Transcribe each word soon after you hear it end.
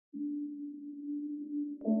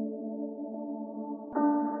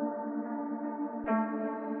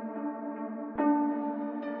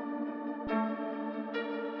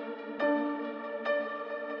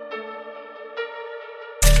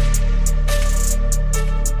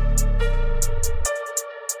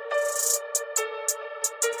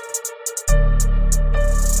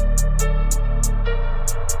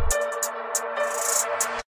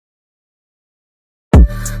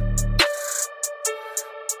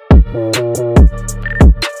Welcome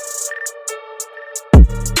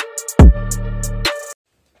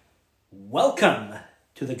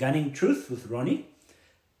to The Gunning Truth with Ronnie,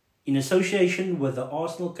 in association with the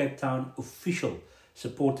Arsenal Cape Town Official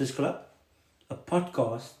Supporters Club, a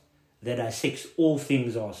podcast that dissects all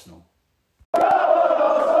things Arsenal.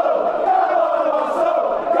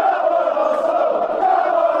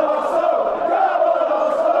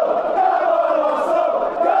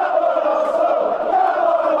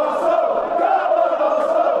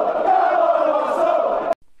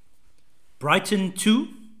 Brighton 2,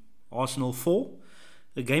 Arsenal 4,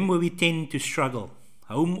 a game where we tend to struggle,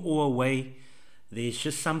 home or away. There's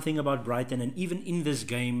just something about Brighton, and even in this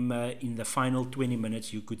game, in the final 20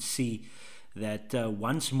 minutes, you could see that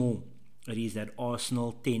once more it is that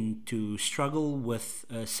Arsenal tend to struggle with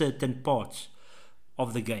certain parts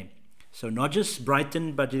of the game. So not just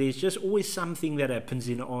Brighton, but there's just always something that happens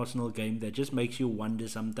in an Arsenal game that just makes you wonder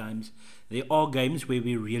sometimes. There are games where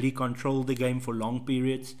we really control the game for long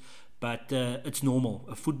periods, but it's normal.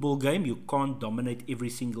 A football game, you can't dominate every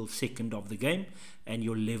single second of the game, and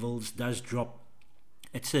your levels does drop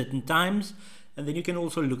at certain times. And then you can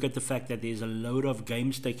also look at the fact that there's a load of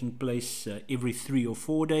games taking place every 3 or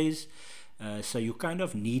 4 days. So you kind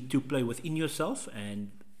of need to play within yourself, and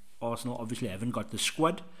Arsenal obviously haven't got the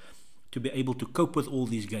squad to be able to cope with all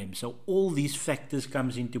these games. So all these factors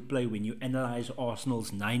comes into play when you analyze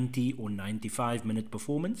Arsenal's 90 or 95 minute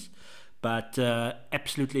performance. But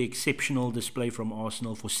absolutely exceptional display from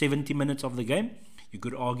Arsenal for 70 minutes of the game. You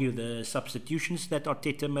could argue the substitutions that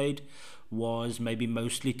Arteta made was maybe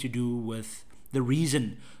mostly to do with the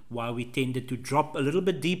reason why we tended to drop a little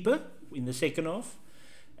bit deeper in the second half,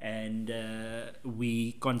 and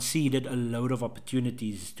we conceded a load of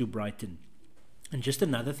opportunities to Brighton. And just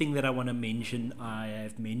another thing that I want to mention, I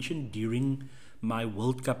have mentioned during my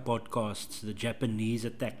World Cup podcasts, the Japanese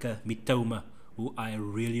attacker Mitoma, who I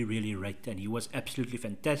really rate, and he was absolutely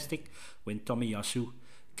fantastic. When Tomiyasu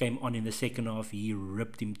came on in the second half, he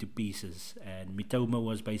ripped him to pieces, and Mitoma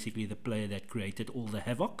was basically the player that created all the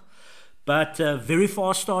havoc. But very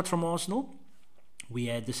fast start from Arsenal. We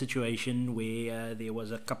had the situation where there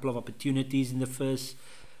was a couple of opportunities in the first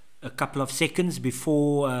a couple of seconds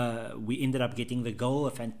before we ended up getting the goal.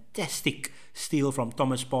 A fantastic steal from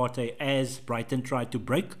Thomas Partey as Brighton tried to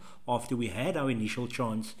break after we had our initial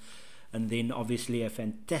chance. And then obviously a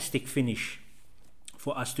fantastic finish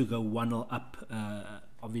for us to go 1-0 up.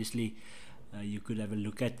 Obviously, you could have a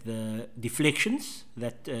look at the deflections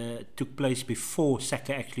that took place before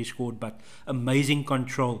Saka actually scored, but amazing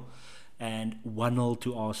control, and 1-0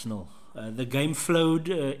 to Arsenal. The game flowed,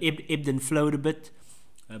 ebbed and flowed a bit.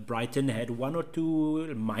 Brighton had 1 or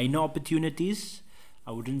 2 minor opportunities.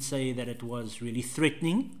 I wouldn't say that it was really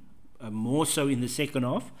threatening, more so in the second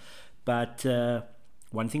half, but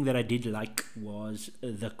one thing that I did like was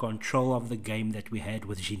the control of the game that we had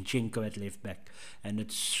with Zinchenko at left back, and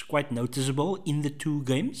it's quite noticeable in the 2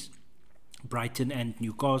 games, Brighton and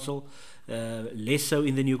Newcastle. Less so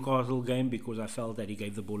in the Newcastle game because I felt that he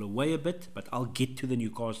gave the ball away a bit, but I'll get to the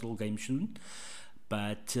Newcastle game soon.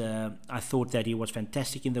 But I thought that he was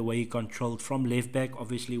fantastic in the way he controlled from left back.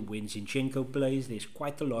 Obviously, when Zinchenko plays, there's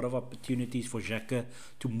quite a lot of opportunities for Xhaka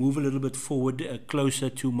to move a little bit forward, closer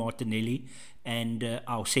to Martinelli and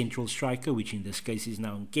our central striker, which in this case is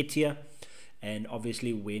now Nketiah. And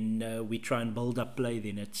obviously, when we try and build up play,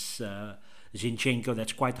 then it's Zinchenko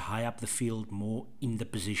that's quite high up the field, more in the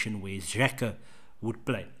position where Xhaka would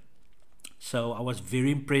play. So I was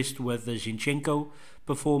very impressed with the Zinchenko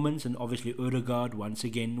performance, and obviously Ødegaard once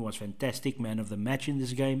again was fantastic, man of the match in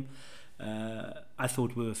this game. I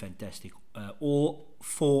thought we were fantastic. All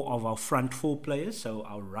 4 of our front 4 players, so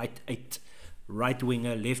our right 8, right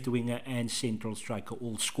winger, left winger and central striker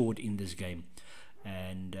all scored in this game.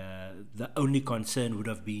 And the only concern would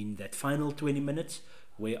have been that final 20 minutes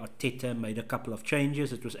where Arteta made a couple of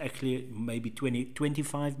changes. It was actually maybe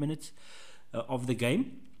 25 minutes of the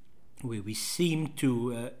game where we seemed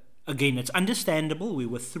to, again, it's understandable, we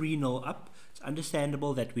were 3-0 up. It's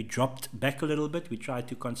understandable that we dropped back a little bit. We tried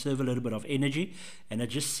to conserve a little bit of energy, and it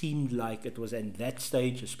just seemed like it was at that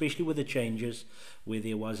stage, especially with the changes, where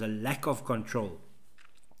there was a lack of control.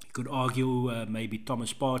 You could argue maybe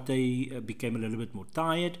Thomas Partey became a little bit more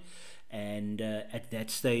tired, and at that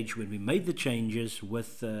stage when we made the changes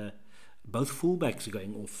with both fullbacks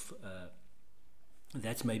going off,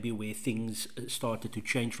 that's maybe where things started to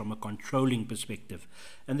change from a controlling perspective.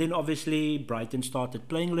 And then obviously Brighton started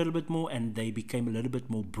playing a little bit more, and they became a little bit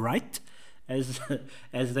more bright, as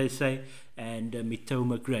they say, and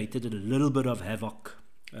Mitoma created a little bit of havoc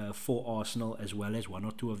for Arsenal, as well as 1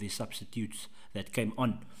 or 2 of their substitutes that came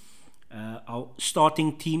on. Our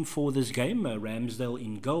starting team for this game, Ramsdale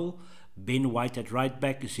in goal, Ben White at right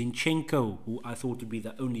back, Zinchenko, who I thought would be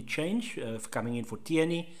the only change, coming in for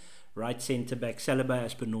Tierney, right centre back Saliba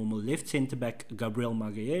as per normal, left centre back Gabriel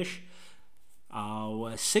Magalhaes,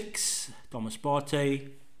 our 6, Thomas Partey,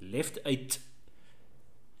 left 8,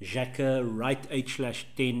 Xhaka, right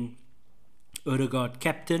 8/10, Odegaard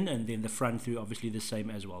captain, and then the front three obviously the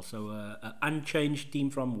same as well. So an unchanged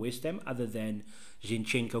team from West Ham other than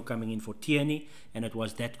Zinchenko coming in for Tierney, and it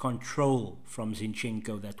was that control from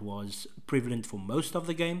Zinchenko that was prevalent for most of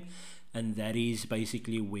the game, and that is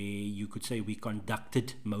basically where you could say we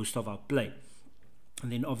conducted most of our play.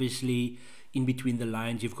 And then obviously in between the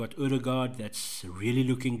lines you've got Odegaard, that's really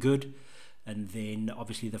looking good, and then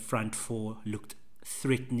obviously the front four looked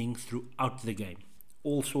threatening throughout the game.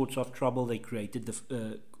 All sorts of trouble they created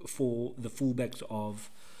for the fullbacks of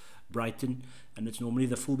Brighton, and it's normally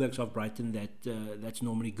the fullbacks of Brighton that's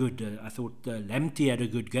normally good. I thought Lamptey had a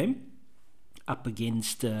good game up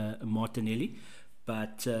against Martinelli,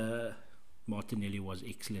 but Martinelli was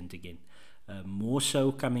excellent again. More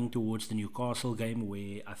so coming towards the Newcastle game,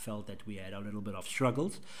 where I felt that we had a little bit of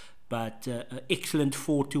struggles, but excellent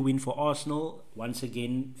 4-2 win for Arsenal. Once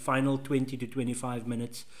again, final 20 to 25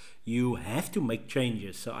 minutes, you have to make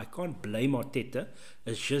changes, so I can't blame Arteta.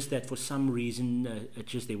 It's just that for some reason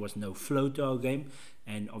there was no flow to our game,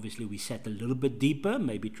 and obviously we sat a little bit deeper,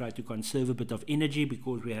 maybe tried to conserve a bit of energy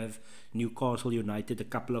because we have Newcastle United a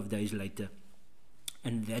couple of days later,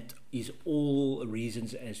 and that is all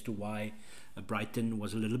reasons as to why Brighton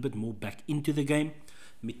was a little bit more back into the game.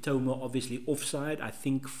 Mitoma obviously offside, I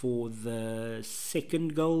think, for the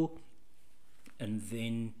second goal, and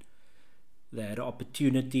then they had an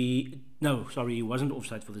opportunity. No, sorry, he wasn't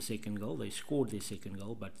offside for the second goal. They scored their second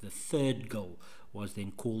goal, but the third goal was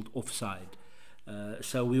then called offside.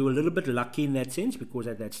 So we were a little bit lucky in that sense, because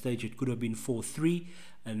at that stage it could have been 4-3,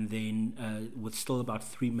 and then with still about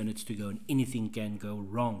 3 minutes to go, and anything can go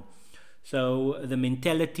wrong. So the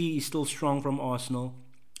mentality is still strong from Arsenal.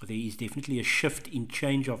 There is definitely a shift in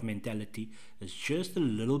change of mentality. There's just a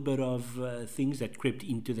little bit of things that crept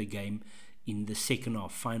into the game in the second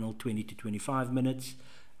half, final 20 to 25 minutes.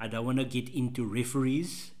 I don't want to get into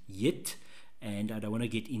referees yet, and I don't want to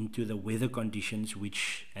get into the weather conditions,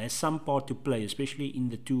 which has some part to play, especially in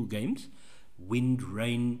the two games, wind,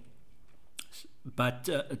 rain, but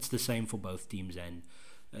it's the same for both teams. And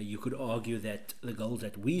you could argue that the goals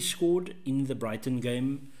that we scored in the Brighton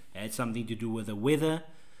game had something to do with the weather,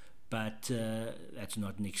 but that's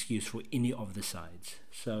not an excuse for any of the sides.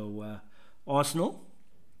 So Arsenal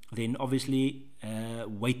then obviously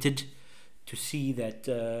waited to see that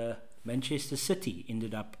Manchester City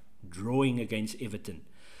ended up drawing against Everton.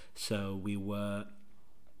 So we were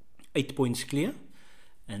 8 points clear,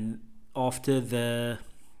 and after the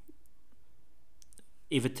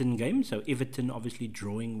Everton game, so Everton obviously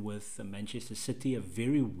drawing with Manchester City, a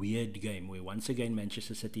very weird game where once again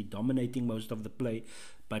Manchester City dominating most of the play,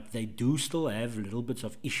 but they do still have little bits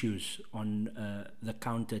of issues on the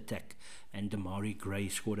counter attack, and Damari Gray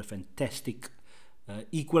scored a fantastic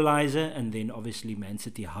equalizer, and then obviously Man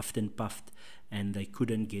City huffed and puffed and they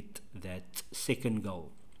couldn't get that second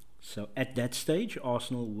goal. So at that stage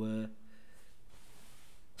Arsenal were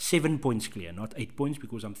 7 points clear, not 8 points,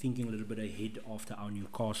 because I'm thinking a little bit ahead after our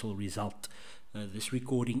Newcastle result. This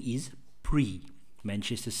recording is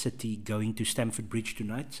pre-Manchester City going to Stamford Bridge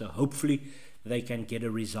tonight, so hopefully they can get a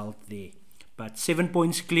result there. But 7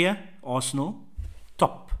 points clear, Arsenal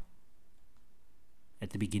top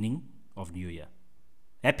at the beginning of New Year.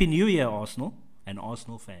 Happy New Year, Arsenal and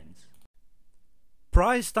Arsenal fans.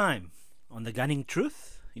 Prize time on the Gunning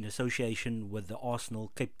Truth in association with the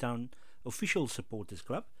Arsenal Cape Town Official Supporters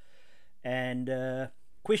Club. And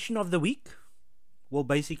question of the week will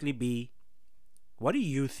basically be, what do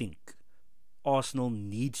you think Arsenal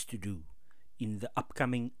needs to do in the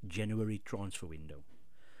upcoming January transfer window?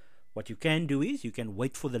 What you can do is you can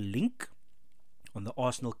wait for the link on the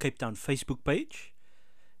Arsenal Cape Town Facebook page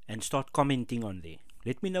and start commenting on there.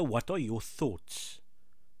 Let me know what are your thoughts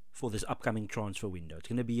for this upcoming transfer window. It's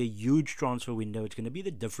going to be a huge transfer window. It's going to be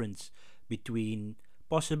the difference between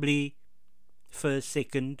possibly first,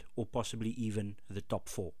 second, or possibly even the top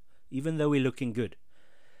four, even though we're looking good.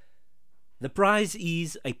 The prize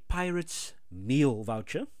is a Pirates meal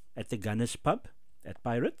voucher at the Gunners pub at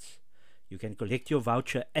Pirates. You can collect your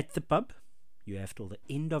voucher at the pub. You have till the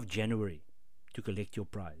end of January to collect your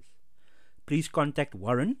prize. Please contact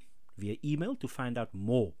Warren via email to find out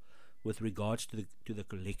more with regards to the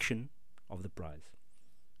collection of the prize.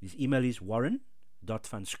 His email is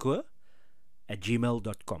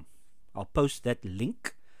warren.vanschoor@gmail.com. I'll post that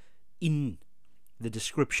link in the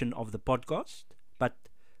description of the podcast. But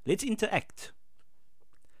let's interact.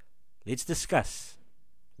 Let's discuss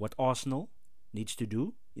what Arsenal needs to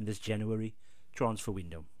do in this January transfer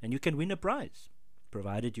window. And you can win a prize,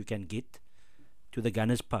 provided you can get to the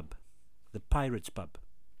Gunners pub, the Pirates pub,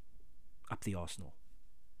 up the Arsenal.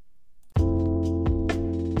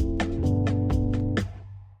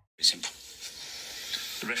 Simple.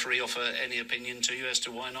 The referee offer any opinion to you as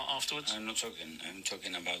to why not afterwards? I'm not talking. I'm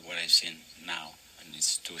talking about what I've seen now, and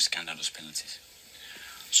it's two scandalous penalties.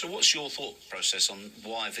 So what's your thought process on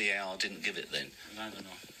why VAR didn't give it then? I don't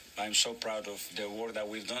know. I'm so proud of the work that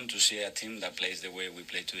we've done to see a team that plays the way we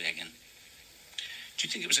play today again. Do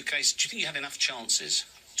you think it was a case, do you think you had enough chances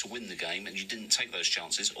to win the game and you didn't take those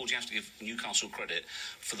chances, or do you have to give Newcastle credit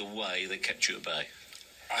for the way they kept you at bay?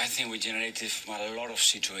 I think we generated a lot of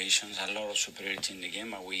situations, a lot of superiority in the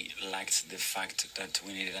game, but we lacked the fact that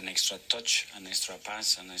we needed an extra touch, an extra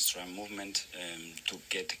pass, an extra movement to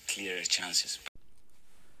get clearer chances.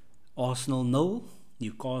 Arsenal 0,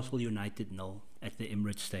 Newcastle United 0 at the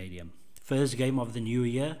Emirates Stadium. First game of the new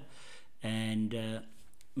year, and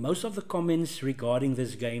most of the comments regarding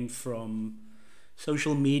this game from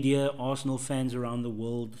social media, Arsenal fans around the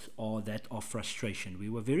world, are that of frustration. We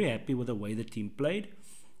were very happy with the way the team played.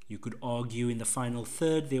 You could argue in the final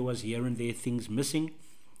third there was here and there things missing.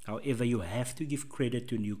 However, you have to give credit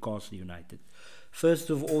to Newcastle United. First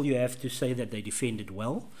of all, you have to say that they defended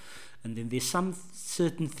well. And then there's some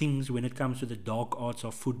certain things when it comes to the dark arts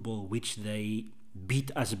of football which they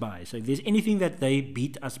beat us by. So if there's anything that they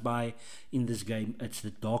beat us by in this game, it's the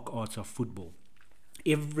dark arts of football.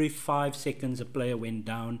 Every 5 seconds a player went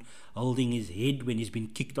down holding his head when he's been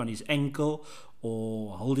kicked on his ankle,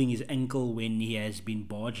 or holding his ankle when he has been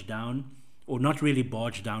barged down, or not really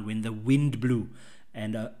barged down, when the wind blew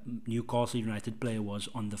and a Newcastle United player was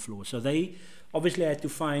on the floor. So they obviously had to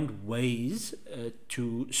find ways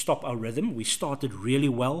to stop our rhythm. We started really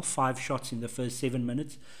well, 5 shots in the first 7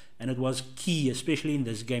 minutes, and it was key, especially in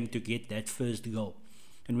this game, to get that first goal.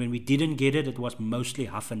 And when we didn't get it, it was mostly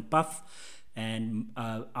huff and puff. And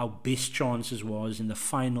our best chances was in the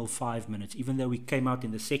final 5 minutes. Even though we came out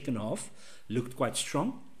in the second half, looked quite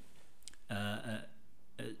strong.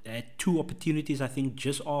 Had 2 opportunities, I think,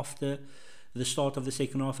 just after the start of the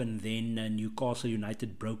second half, and then Newcastle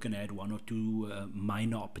United broke and had 1 or 2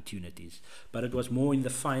 minor opportunities. But it was more in the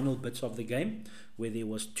final bits of the game where there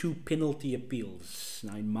was 2 penalty appeals.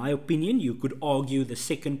 Now, in my opinion, you could argue the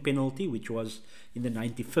second penalty, which was in the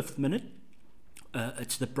 95th minute.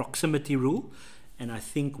 It's the proximity rule, and I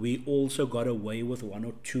think we also got away with 1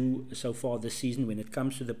 or 2 so far this season when it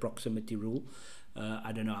comes to the proximity rule.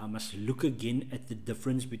 I don't know, I must look again at the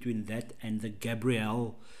difference between that and the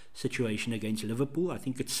Gabriel situation against Liverpool. I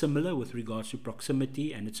think it's similar with regards to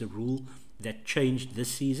proximity, and it's a rule that changed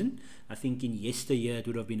this season. I think in yesteryear it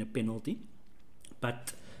would have been a penalty,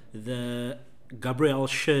 but the Gabriel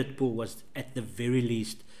shirt pull was at the very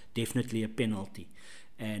least definitely a penalty.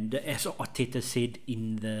 And as Arteta said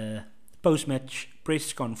in the post-match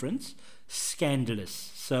press conference,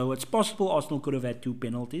 scandalous. So it's possible Arsenal could have had 2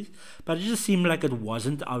 penalties, but it just seemed like it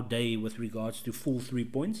wasn't our day with regards to full 3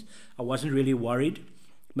 points. I wasn't really worried.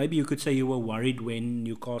 Maybe you could say you were worried when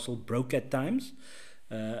Newcastle broke at times,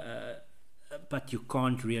 but you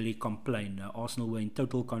can't really complain. Arsenal were in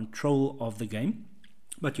total control of the game.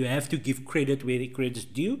 But you have to give credit where the credit's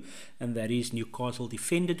due, and that is Newcastle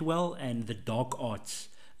defended well, and the dark arts,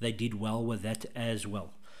 they did well with that as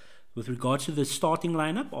well. With regards to the starting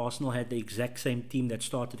lineup, Arsenal had the exact same team that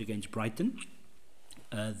started against Brighton.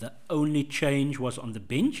 The only change was on the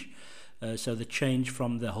bench. So the change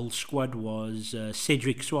from the whole squad was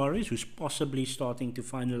Cedric Soares, who's possibly starting to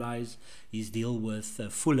finalise his deal with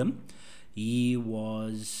Fulham. He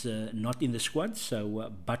was not in the squad,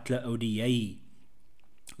 so Butler Odiaye,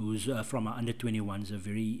 who's from our under-21s, a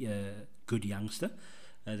very good youngster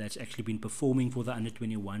that's actually been performing for the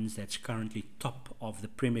under-21s, that's currently top of the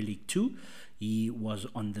Premier League 2. He was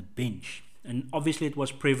on the bench. And obviously it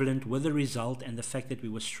was prevalent with the result and the fact that we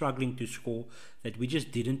were struggling to score, that we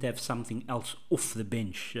just didn't have something else off the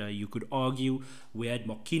bench. You could argue we had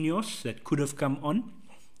Marquinhos that could have come on.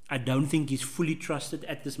 I don't think he's fully trusted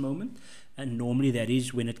at this moment, and normally that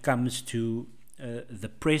is when it comes to the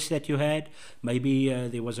press that you had. Maybe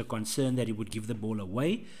there was a concern that he would give the ball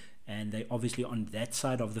away, and they obviously on that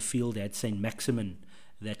side of the field had Saint Maximin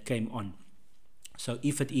that came on. So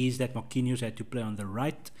if it is that Marquinhos had to play on the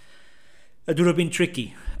right, it would have been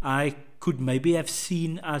tricky. I could maybe have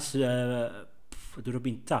seen us, it would have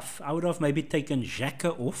been tough. I would have maybe taken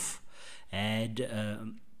Xhaka off, had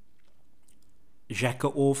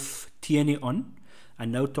Xhaka off, Tierney on. I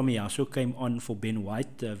know Tomiyasu came on for Ben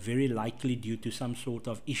White, very likely due to some sort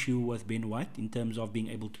of issue with Ben White in terms of being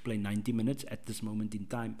able to play 90 minutes at this moment in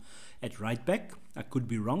time at right back. I could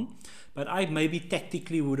be wrong, but I maybe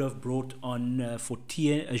tactically would have brought on for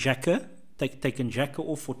Xhaka, taken Xhaka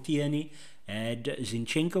off for Tierney, had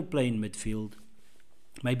Zinchenko play in midfield.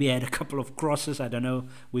 Maybe had a couple of crosses, I don't know.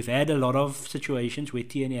 We've had a lot of situations where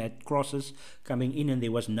Tierney had crosses coming in and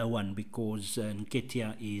there was no one because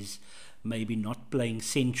Nketiah is maybe not playing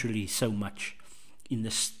centrally so much in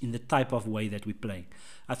the type of way that we're playing.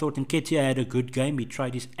 I thought Nketiah had a good game. He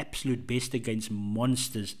tried his absolute best against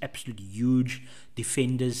monsters, absolute huge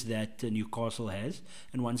defenders that Newcastle has.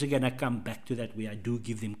 And once again, I come back to that where I do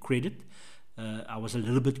give them credit. I was a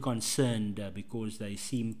little bit concerned because they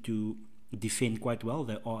seem to defend quite well.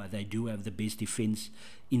 They do have the best defense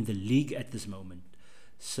in the league at this moment.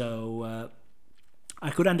 So I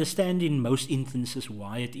could understand in most instances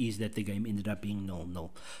why it is that the game ended up being 0-0.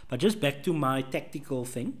 But just back to my tactical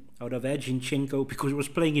thing, I would have had Zinchenko because he was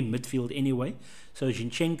playing in midfield anyway. So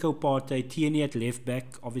Zinchenko, Partey, Tierney at left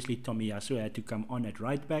back. Obviously Tomiyasu had to come on at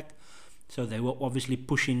right back. So they were obviously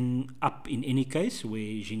pushing up in any case, where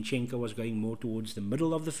Zinchenko was going more towards the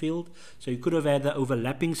middle of the field. So you could have had the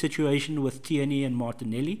overlapping situation with Tierney and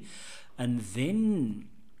Martinelli. And then,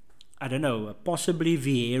 I don't know, possibly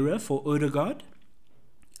Vieira for Odegaard.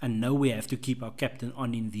 And now we have to keep our captain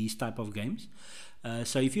on in these type of games.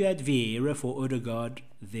 So if you had Vieira for Odegaard,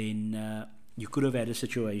 then you could have had a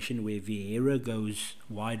situation where Vieira goes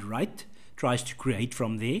wide right, tries to create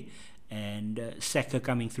from there, and Saka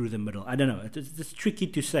coming through the middle. I don't know, it's tricky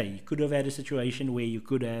to say. You could have had a situation where you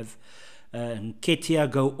could have Nketiah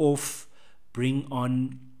go off, bring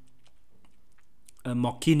on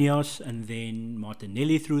Marquinhos, and then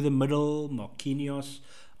Martinelli through the middle, Marquinhos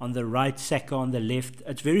on the right, Saka on the left.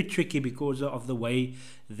 It's very tricky because of the way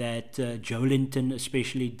that Joelinton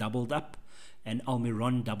especially doubled up and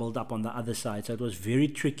Almiron doubled up on the other side. So it was very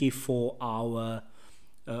tricky for our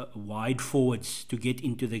wide forwards to get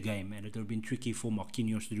into the game, and it would have been tricky for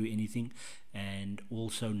Marquinhos to do anything. And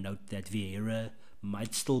also note that Vieira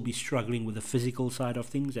might still be struggling with the physical side of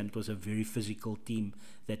things, and it was a very physical team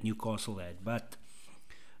that Newcastle had. But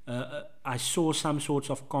I saw some sorts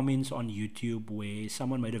of comments on YouTube where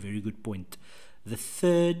someone made a very good point. The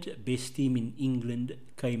third best team in England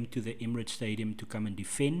came to the Emirates Stadium to come and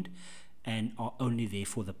defend and are only there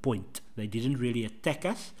for the point. They didn't really attack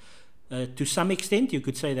us. To some extent, you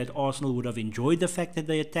could say that Arsenal would have enjoyed the fact that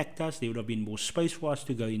they attacked us. There would have been more space for us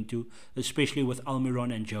to go into, especially with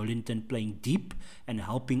Almiron and Joelinton playing deep and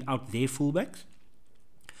helping out their fullbacks.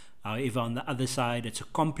 However, on the other side, it's a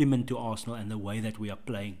compliment to Arsenal and the way that we are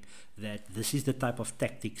playing, that this is the type of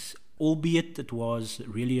tactics, albeit it was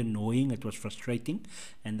really annoying, it was frustrating,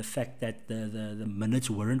 and the fact that the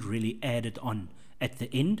minutes weren't really added on at the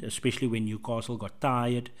end, especially when Newcastle got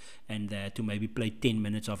tired and they had to maybe play 10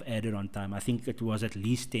 minutes of added on time. I think it was at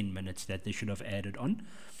least 10 minutes that they should have added on.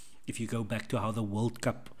 If you go back to how the World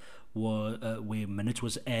Cup where minutes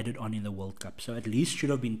was added on in the World Cup. So at least should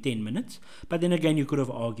have been 10 minutes. But then again, you could have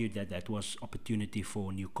argued that that was opportunity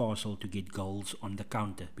for Newcastle to get goals on the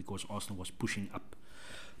counter because Arsenal was pushing up.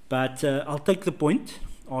 But I'll take the point.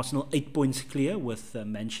 Arsenal 8 points clear, with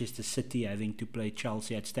Manchester City having to play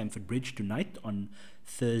Chelsea at Stamford Bridge tonight on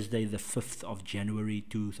Thursday the 5th of January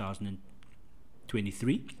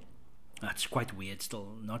 2023. That's quite weird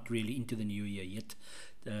still, not really into the new year yet.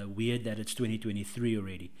 Weird that it's 2023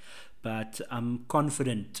 already. But I'm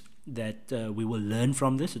confident that we will learn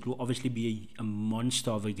from this. It will obviously be a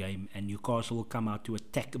monster of a game, and Newcastle will come out to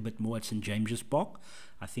attack a bit more at St James's Park.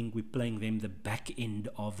 I think we're playing them the back end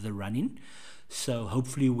of the run-in. So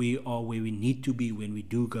hopefully we are where we need to be when we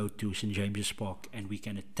do go to St James's Park and we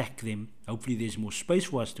can attack them. Hopefully there's more space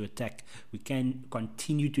for us to attack. We can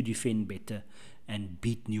continue to defend better and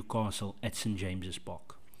beat Newcastle at St James's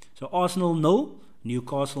Park. So Arsenal 0,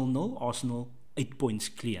 Newcastle 0, Arsenal 8 points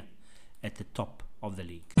clear at the top of the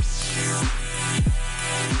league.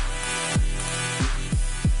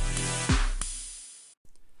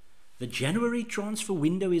 The January transfer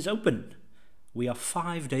window is open. We are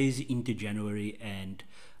 5 days into January, and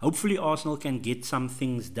hopefully Arsenal can get some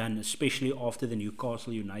things done, especially after the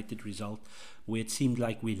Newcastle United result, where it seemed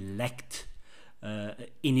like we lacked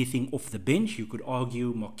anything off the bench. You could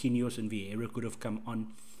argue Marquinhos and Vieira could have come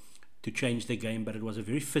on to change the game, but it was a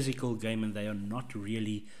very physical game, and they are not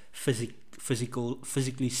really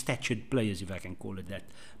physically statured players, if I can call it that.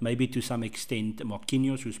 Maybe to some extent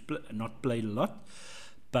Marquinhos, who's not played a lot.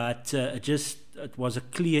 But it was a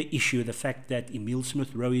clear issue, the fact that Emile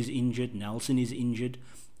Smith-Rowe is injured, Nelson is injured,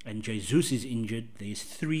 and Jesus is injured. There's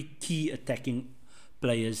 3 key attacking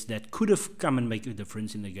players that could have come and make a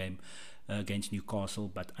difference in the game against Newcastle,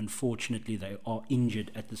 but unfortunately they are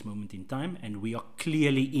injured at this moment in time, and we are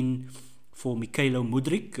clearly in for Mykhailo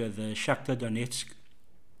Mudryk, the Shakhtar Donetsk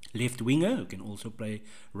left winger, who can also play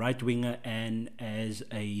right winger and as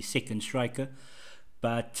a second striker.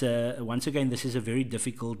 But once again, this is a very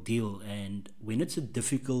difficult deal, and when it's a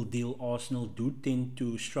difficult deal, Arsenal do tend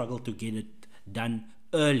to struggle to get it done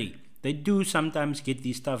early. They do sometimes get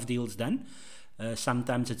these tough deals done.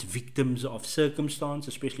 Sometimes it's victims of circumstance,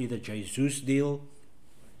 especially the Jesus deal,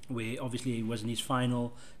 where obviously he was in his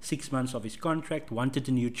final 6 months of his contract, wanted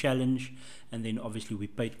a new challenge, and then obviously we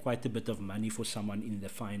paid quite a bit of money for someone in the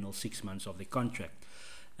final 6 months of the contract.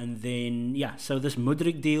 And then, so this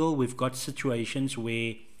Mudryk deal, we've got situations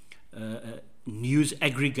where news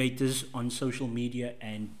aggregators on social media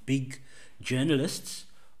and big journalists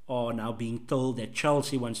are now being told that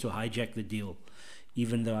Chelsea wants to hijack the deal,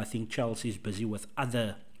 even though I think Chelsea is busy with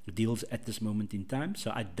other deals at this moment in time.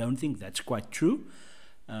 So I don't think that's quite true.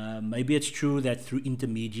 Maybe it's true that through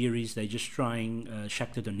intermediaries, they're just trying,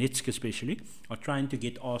 Shakhtar Donetsk especially, are trying to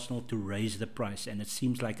get Arsenal to raise the price. And it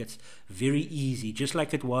seems like it's very easy, just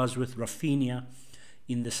like it was with Rafinha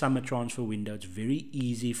in the summer transfer window. It's very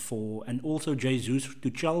easy for, and also Jesus to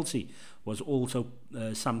Chelsea was also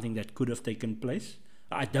something that could have taken place.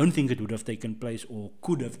 I don't think it would have taken place or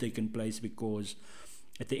could have taken place, because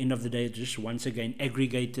at the end of the day, it's just once again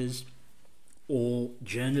aggregators or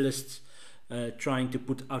journalists trying to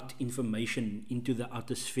put out information into the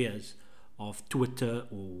outer spheres of Twitter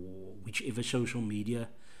or whichever social media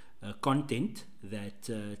content that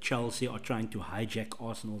Chelsea are trying to hijack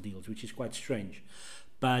Arsenal deals, which is quite strange.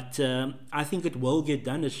 But I think it will get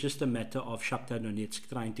done. It's just a matter of Shakhtar Donetsk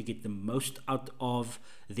trying to get the most out of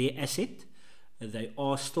their asset. They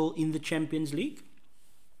are still in the Champions League,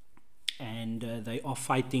 and they are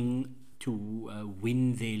fighting to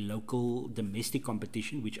win their local domestic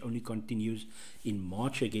competition, which only continues in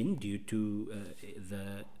March again due to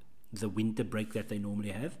the winter break that they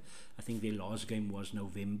normally have. I think their last game was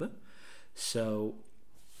November. So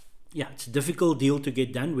it's a difficult deal to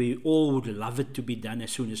get done. We all would love it to be done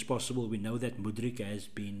as soon as possible. We know that Mudryk has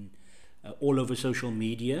been all over social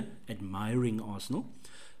media admiring Arsenal,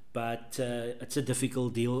 but it's a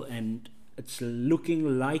difficult deal, and it's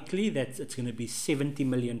looking likely that it's going to be 70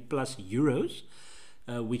 million plus euros,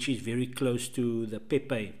 which is very close to the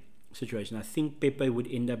Pepe situation. I think Pepe would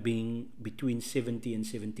end up being between 70 and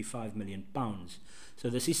 75 million pounds. So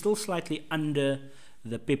this is still slightly under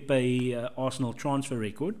the Pepe Arsenal transfer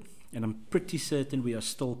record, and I'm pretty certain we are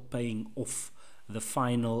still paying off the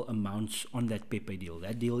final amounts on that Pepe deal.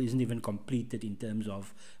 That deal isn't even completed in terms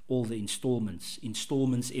of all the installments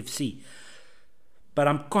FC. But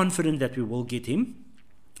I'm confident that we will get him.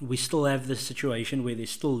 We still have the situation where there's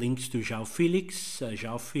still links to João Felix.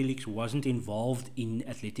 João Felix wasn't involved in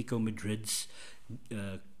Atletico Madrid's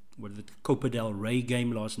Copa del Rey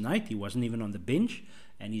game last night. He wasn't even on the bench,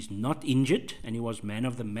 and he's not injured, and he was man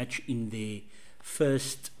of the match in their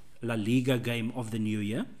first La Liga game of the new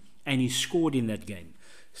year, and he scored in that game.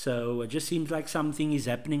 So it just seems like something is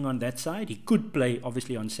happening on that side. He could play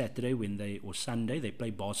obviously on Saturday or Sunday. They play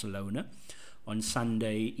Barcelona on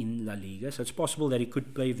Sunday in La Liga, so it's possible that he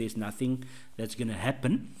could play if there's nothing that's going to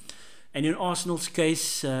happen. And in Arsenal's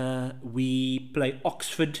case, we play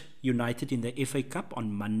Oxford United in the FA Cup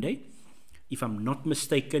on Monday. If I'm not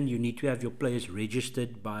mistaken, you need to have your players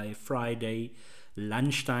registered by Friday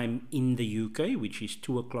lunchtime in the UK, which is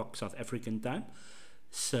 2 o'clock South African time.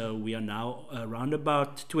 So we are now around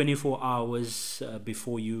about 24 hours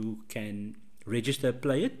before you can register a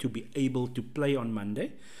player to be able to play on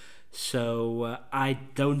Monday. So I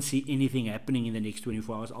don't see anything happening in the next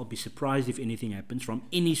 24 hours. I'll be surprised if anything happens from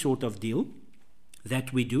any sort of deal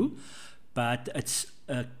that we do. But it's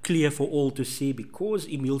clear for all to see, because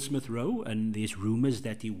Emile Smith Rowe, and there's rumors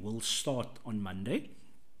that he will start on Monday,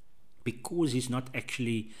 because he's not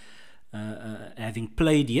actually having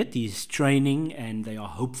played yet. He's training, and they are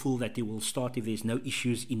hopeful that he will start if there's no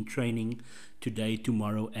issues in training today,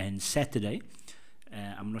 tomorrow and Saturday.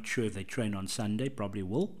 I'm not sure if they train on Sunday, probably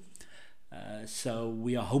will. So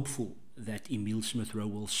we are hopeful that Emile Smith Rowe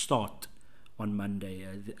will start on Monday.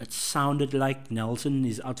 It sounded like Nelson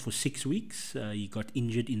is out for 6 weeks. He got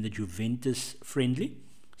injured in the Juventus friendly,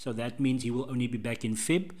 so that means he will only be back in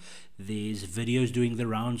Feb. There's videos doing the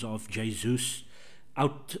rounds of Jesus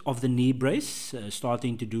out of the knee brace,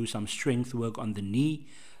 starting to do some strength work on the knee,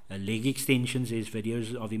 leg extensions. There's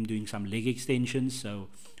videos of him doing some leg extensions, so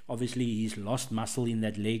obviously he's lost muscle in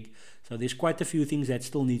that leg. So there's quite a few things that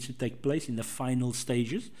still needs to take place in the final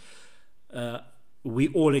stages. we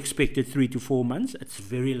all expected 3 to 4 months. It's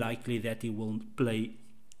very likely that he will play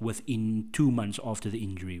within 2 months after the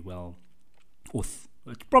injury. Well,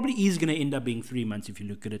 it probably is going to end up being 3 months if you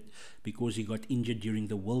look at it, because he got injured during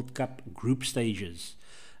the World Cup group stages.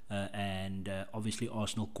 And obviously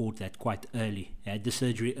Arsenal caught that quite early. He had the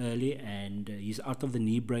surgery early, and he's out of the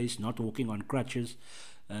knee brace, not walking on crutches.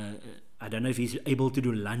 I don't know if he's able to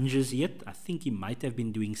do lunges yet. I think he might have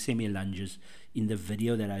been doing semi-lunges in the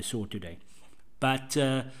video that I saw today. But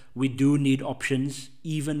we do need options,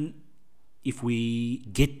 even if we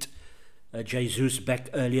get Jesus back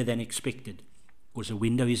earlier than expected. Because the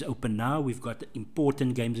window is open now. We've got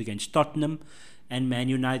important games against Tottenham and Man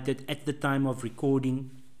United. At the time of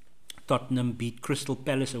recording, Tottenham beat Crystal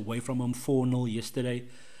Palace away from home 4-0 yesterday.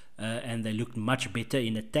 And they looked much better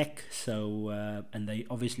in attack. So, and they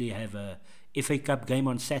obviously have a FA Cup game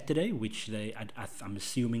on Saturday, which I'm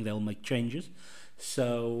assuming they'll make changes.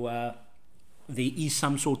 So there is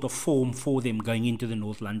some sort of form for them going into the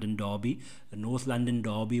North London derby. The North London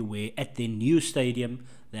derby, where at their new stadium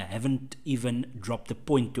they haven't even dropped a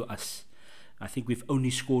point to us. I think we've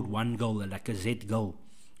only scored 1 goal, a Lacazette goal,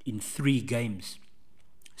 in 3 games.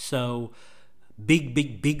 So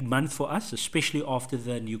big month for us, especially after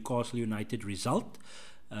the Newcastle United result.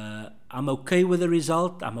 I'm okay with the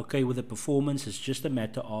result. I'm okay with the performance. It's just a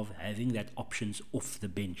matter of having that options off the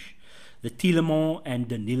bench. The Tielemans and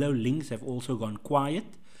Danilo links have also gone quiet.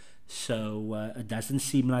 So it doesn't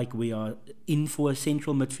seem like we are in for a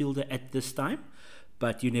central midfielder at this time.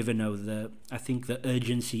 But you never know. I think the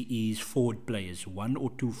urgency is forward players, 1 or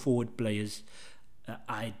 2 forward players.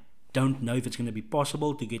 I don't know if it's going to be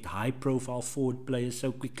possible to get high-profile forward players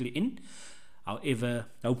so quickly in. However,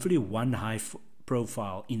 hopefully one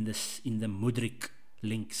high-profile in the Mudryk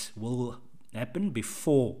links will happen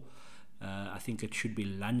before. I think it should be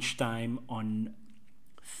lunchtime on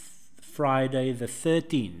Friday the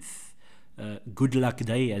 13th. Good luck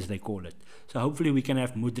day, as they call it. So hopefully we can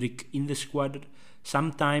have Mudryk in the squad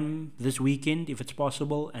sometime this weekend, if it's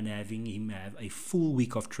possible, and having him have a full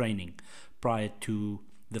week of training prior to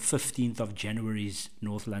the 15th of January's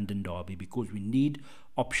North London derby, because we need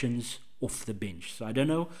options off the bench. So I don't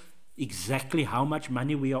know exactly how much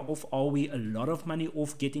money we are off. Are we a lot of money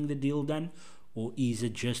off getting the deal done, or is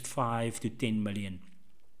it just 5 to 10 million,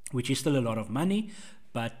 which is still a lot of money,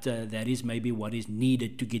 but that is maybe what is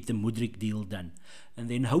needed to get the Mudryk deal done. And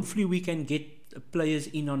then hopefully we can get players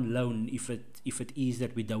in on loan if it is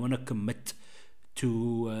that we don't want to commit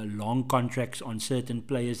to long contracts on certain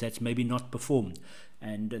players that's maybe not performed.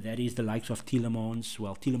 And that is the likes of Tielemans.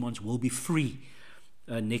 Well, Tielemans will be free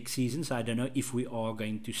next season, so I don't know if we are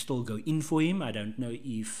going to still go in for him. I don't know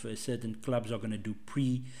if certain clubs are going to do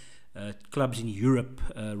clubs in Europe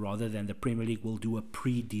rather than the Premier League will do a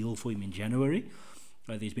pre-deal for him in January.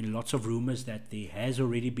 There's been lots of rumours that there has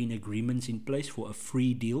already been agreements in place for a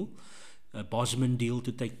free deal, a Bosman deal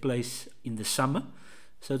to take place in the summer.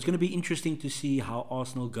 So it's going to be interesting to see how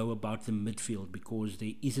Arsenal go about the midfield, because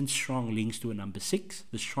there isn't strong links to a number 6.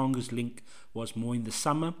 The strongest link was more in the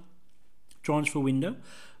summer transfer window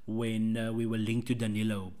when we were linked to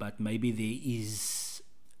Danilo. But maybe there is,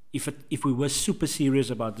 if we were super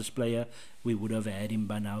serious about this player, we would have had him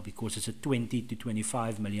by now, because it's a 20 to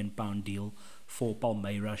 25 million pound deal for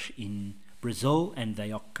Palmeiras in Brazil, and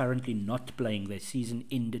they are currently not playing. Their season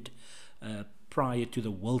ended prior to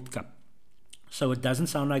the World Cup. So it doesn't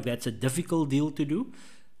sound like that's a difficult deal to do.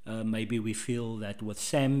 Maybe we feel that with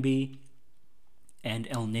Sambi and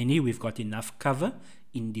El Neni, we've got enough cover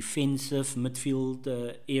in defensive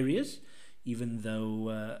midfield areas, even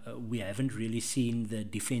though we haven't really seen the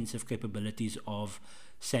defensive capabilities of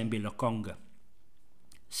Sambi Lokonga.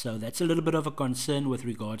 So that's a little bit of a concern with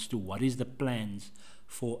regards to what is the plans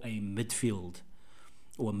for a midfield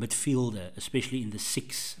or a midfielder, especially in the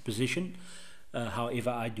 6th position.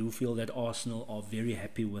 However, I do feel that Arsenal are very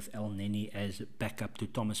happy with El Neni as backup to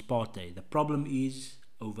Thomas Partey. The problem is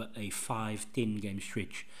over a 5-10 game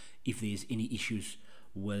stretch if there's any issues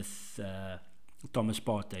with Thomas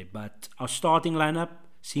Partey. But our starting lineup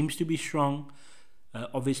seems to be strong.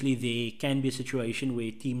 Obviously, there can be a situation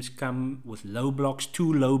where teams come with low blocks,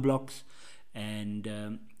 2 low blocks,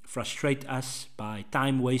 and frustrate us by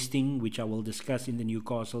time wasting, which I will discuss in the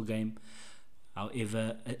Newcastle game.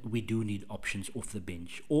 However, we do need options off the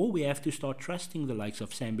bench, or we have to start trusting the likes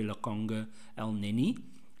of Sambi Lokonga, El Neni,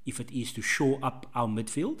 if it is to shore up our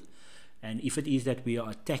midfield. And if it is that we are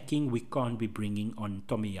attacking, we can't be bringing on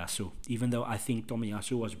Tomiyasu, even though I think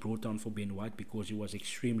Tomiyasu was brought on for Ben White because he was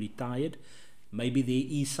extremely tired. Maybe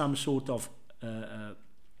there is some sort of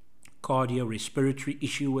cardiorespiratory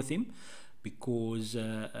issue with him, because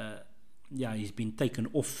yeah, he's been taken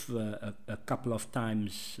off a couple of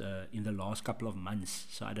times in the last couple of months.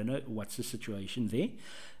 So I don't know what's the situation there.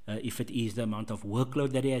 If it is the amount of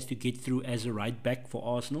workload that he has to get through as a right back for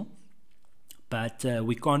Arsenal. But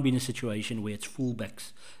we can't be in a situation where it's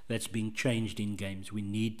fullbacks that's being changed in games. We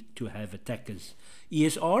need to have attackers.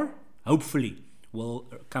 ESR, hopefully, will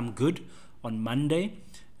come good on Monday.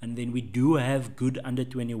 And then we do have good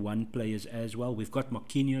under-21 players as well. We've got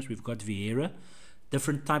Marquinhos, we've got Vieira.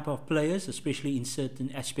 Different type of players, especially in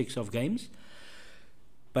certain aspects of games.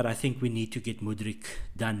 But I think we need to get Mudryk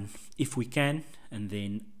done if we can. And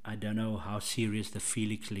then I don't know how serious the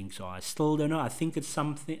Felix links are. I still don't know. I think it's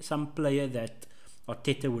some player that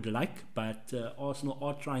Arteta would like. But Arsenal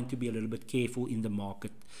are trying to be a little bit careful in the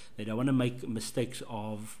market. They don't want to make mistakes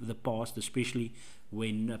of the past, especially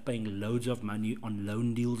when paying loads of money on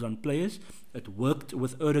loan deals on players. It worked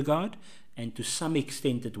with Odegaard, and to some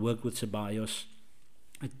extent it worked with Ceballos.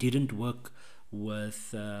 It didn't work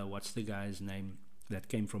with, what's the guy's name that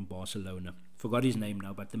came from Barcelona? Forgot his name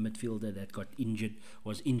now, but the midfielder that got injured,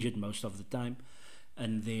 was injured most of the time.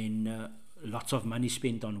 And then lots of money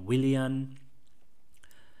spent on Willian.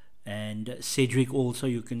 And Cedric also,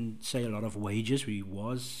 you can say a lot of wages.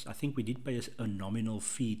 I think we did pay a nominal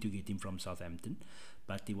fee to get him from Southampton.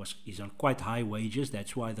 But he's on quite high wages.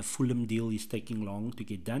 That's why the Fulham deal is taking long to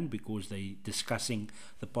get done, because they're discussing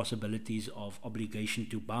the possibilities of obligation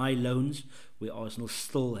to buy loans, where Arsenal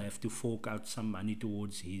still have to fork out some money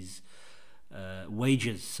towards his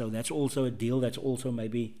wages. So that's also a deal that's also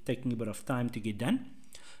maybe taking a bit of time to get done.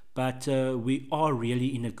 But we are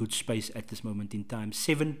really in a good space at this moment in time.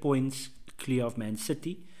 7 points clear of Man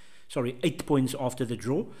City. 8 points after the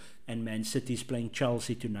draw. And Man City is playing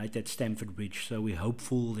Chelsea tonight at Stamford Bridge. So we're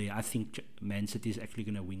hopeful there. I think Man City is actually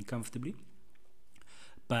going to win comfortably.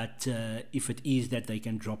 But if it is that they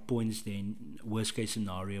can drop points, then worst case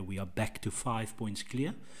scenario, we are back to 5 points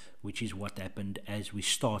clear, which is what happened as we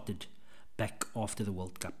started back after the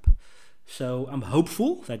World Cup. So I'm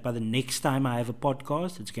hopeful that by the next time I have a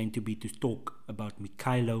podcast, it's going to be to talk about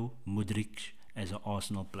Mykhailo Mudryk as an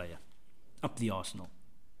Arsenal player. Up the Arsenal.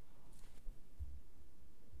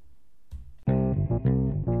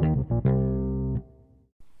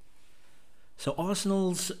 So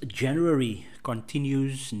Arsenal's January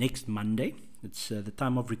continues next Monday. It's the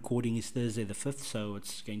time of recording is Thursday the 5th, so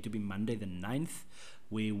it's going to be Monday the 9th,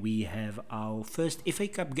 where we have our first FA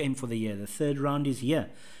Cup game for the year. The third round is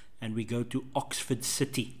here, and we go to Oxford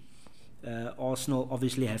City. Arsenal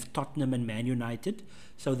obviously have Tottenham and Man United,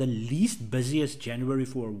 so the least busiest January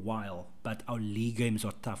for a while, but our league games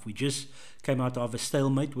are tough. We just came out of a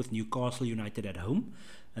stalemate with Newcastle United at home,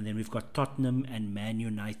 and then we've got Tottenham and Man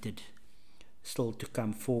United still to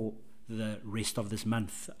come for the rest of this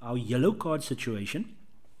month. Our yellow card situation,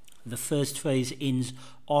 the first phase ends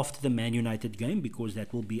after the Man United game, because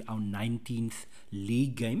that will be our 19th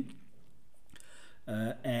league game.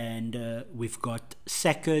 And we've got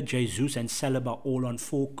Saka, Jesus and Saliba all on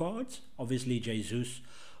 4 cards. Obviously Jesus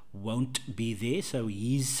won't be there, so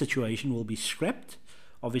his situation will be scrapped.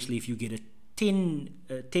 Obviously if you get 10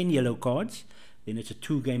 yellow cards, then it's a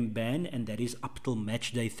 2-game ban, and that is up till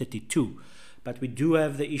match day 32. But we do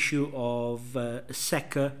have the issue of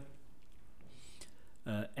Saka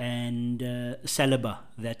and Saliba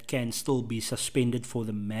that can still be suspended for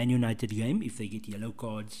the Man United game if they get yellow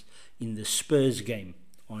cards in the Spurs game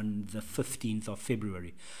on the 15th of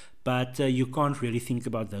February. But you can't really think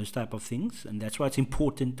about those type of things, and that's why it's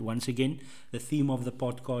important. Once again, the theme of the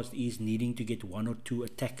podcast is needing to get 1 or 2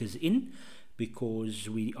 attackers in, because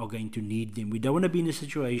we are going to need them. We don't want to be in a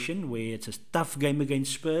situation where it's a tough game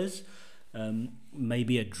against Spurs,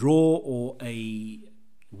 maybe a draw or a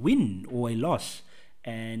win or a loss,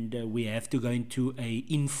 and we have to go into a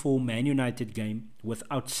inform Man United game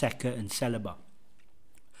without Saka and Saliba,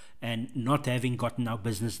 and not having gotten our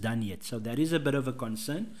business done yet. So that is a bit of a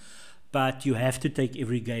concern, but you have to take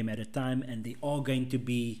every game at a time, and there are going to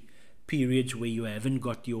be periods where you haven't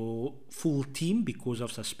got your full team because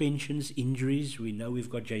of suspensions, injuries. We know we've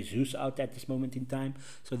got Jesus out at this moment in time,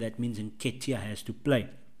 so that means Nketiah has to play.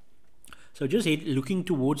 So just looking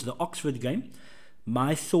towards the Oxford game,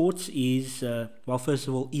 my thoughts is, well, first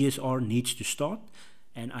of all, ESR needs to start,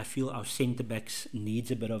 and I feel our centre-backs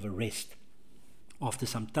needs a bit of a rest after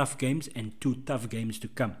some tough games and 2 tough games to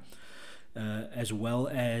come, as well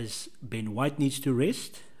as Ben White needs to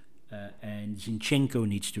rest, and Zinchenko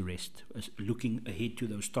needs to rest, looking ahead to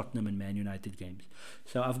those Tottenham and Man United games.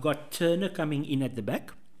 So I've got Turner coming in at the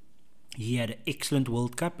back. He had an excellent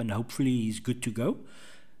World Cup, and hopefully he's good to go.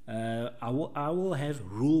 I will have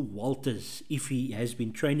Roel Walters, if he has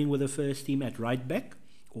been training with the first team, at right back,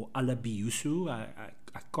 or Alabi Yusu.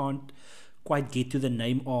 I can't quite get to the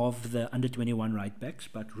name of the under-21 right backs,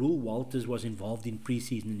 but Roel Walters was involved in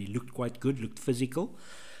pre-season and he looked quite good, looked physical.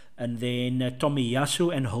 And then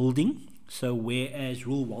Tomiyasu and Holding. So whereas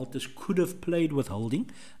Roel Walters could have played with Holding,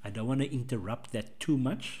 I don't want to interrupt that too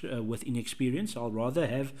much with inexperience. I'll rather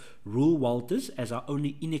have Roel Walters as our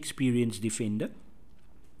only inexperienced defender.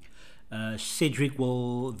 Cedric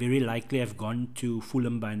will very likely have gone to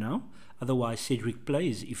Fulham by now. Otherwise, Cedric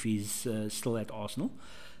plays if he's still at Arsenal.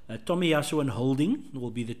 Tomiyasu and Holding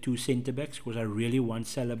will be the two centre-backs, because I really want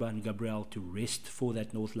Saliba and Gabriel to rest for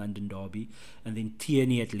that North London derby. And then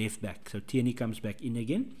Tierney at left-back. So Tierney comes back in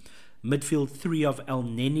again. Midfield three of El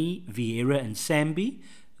Neni, Vieira and Sambi.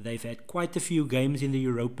 They've had quite a few games in the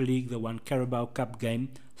Europa League, the one Carabao Cup game.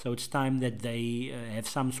 So it's time that they have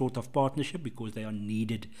some sort of partnership, because they are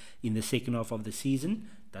needed in the second half of the season.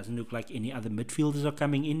 Doesn't look like any other midfielders are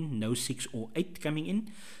coming in. No 6 or 8 coming in.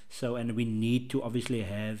 So, and we need to obviously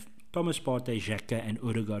have Thomas Partey, Xhaka and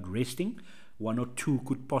Odegaard resting. 1 or 2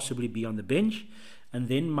 could possibly be on the bench. And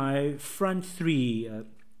then my front three,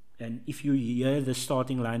 and if you hear the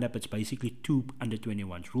starting lineup, it's basically 2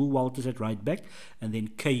 under-21s. Roel Walters at right back, and then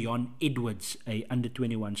Keyon Edwards, a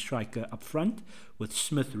under-21 striker up front, with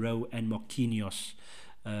Smith Rowe and Marquinhos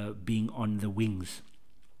being on the wings.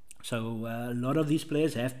 So a lot of these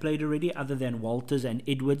players have played already, other than Walters and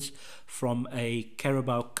Edwards. From a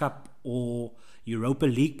Carabao Cup or Europa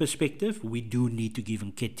League perspective, we do need to give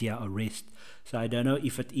Nketiah a rest. So I don't know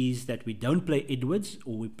if it is that we don't play Edwards,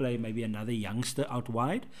 or we play maybe another youngster out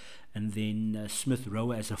wide, and then Smith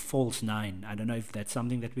Rowe as a false 9. I don't know if that's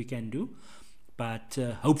something that we can do, but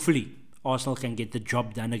hopefully Arsenal can get the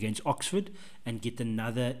job done against Oxford and get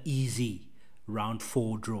another easy round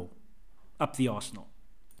 4 draw. Up the Arsenal.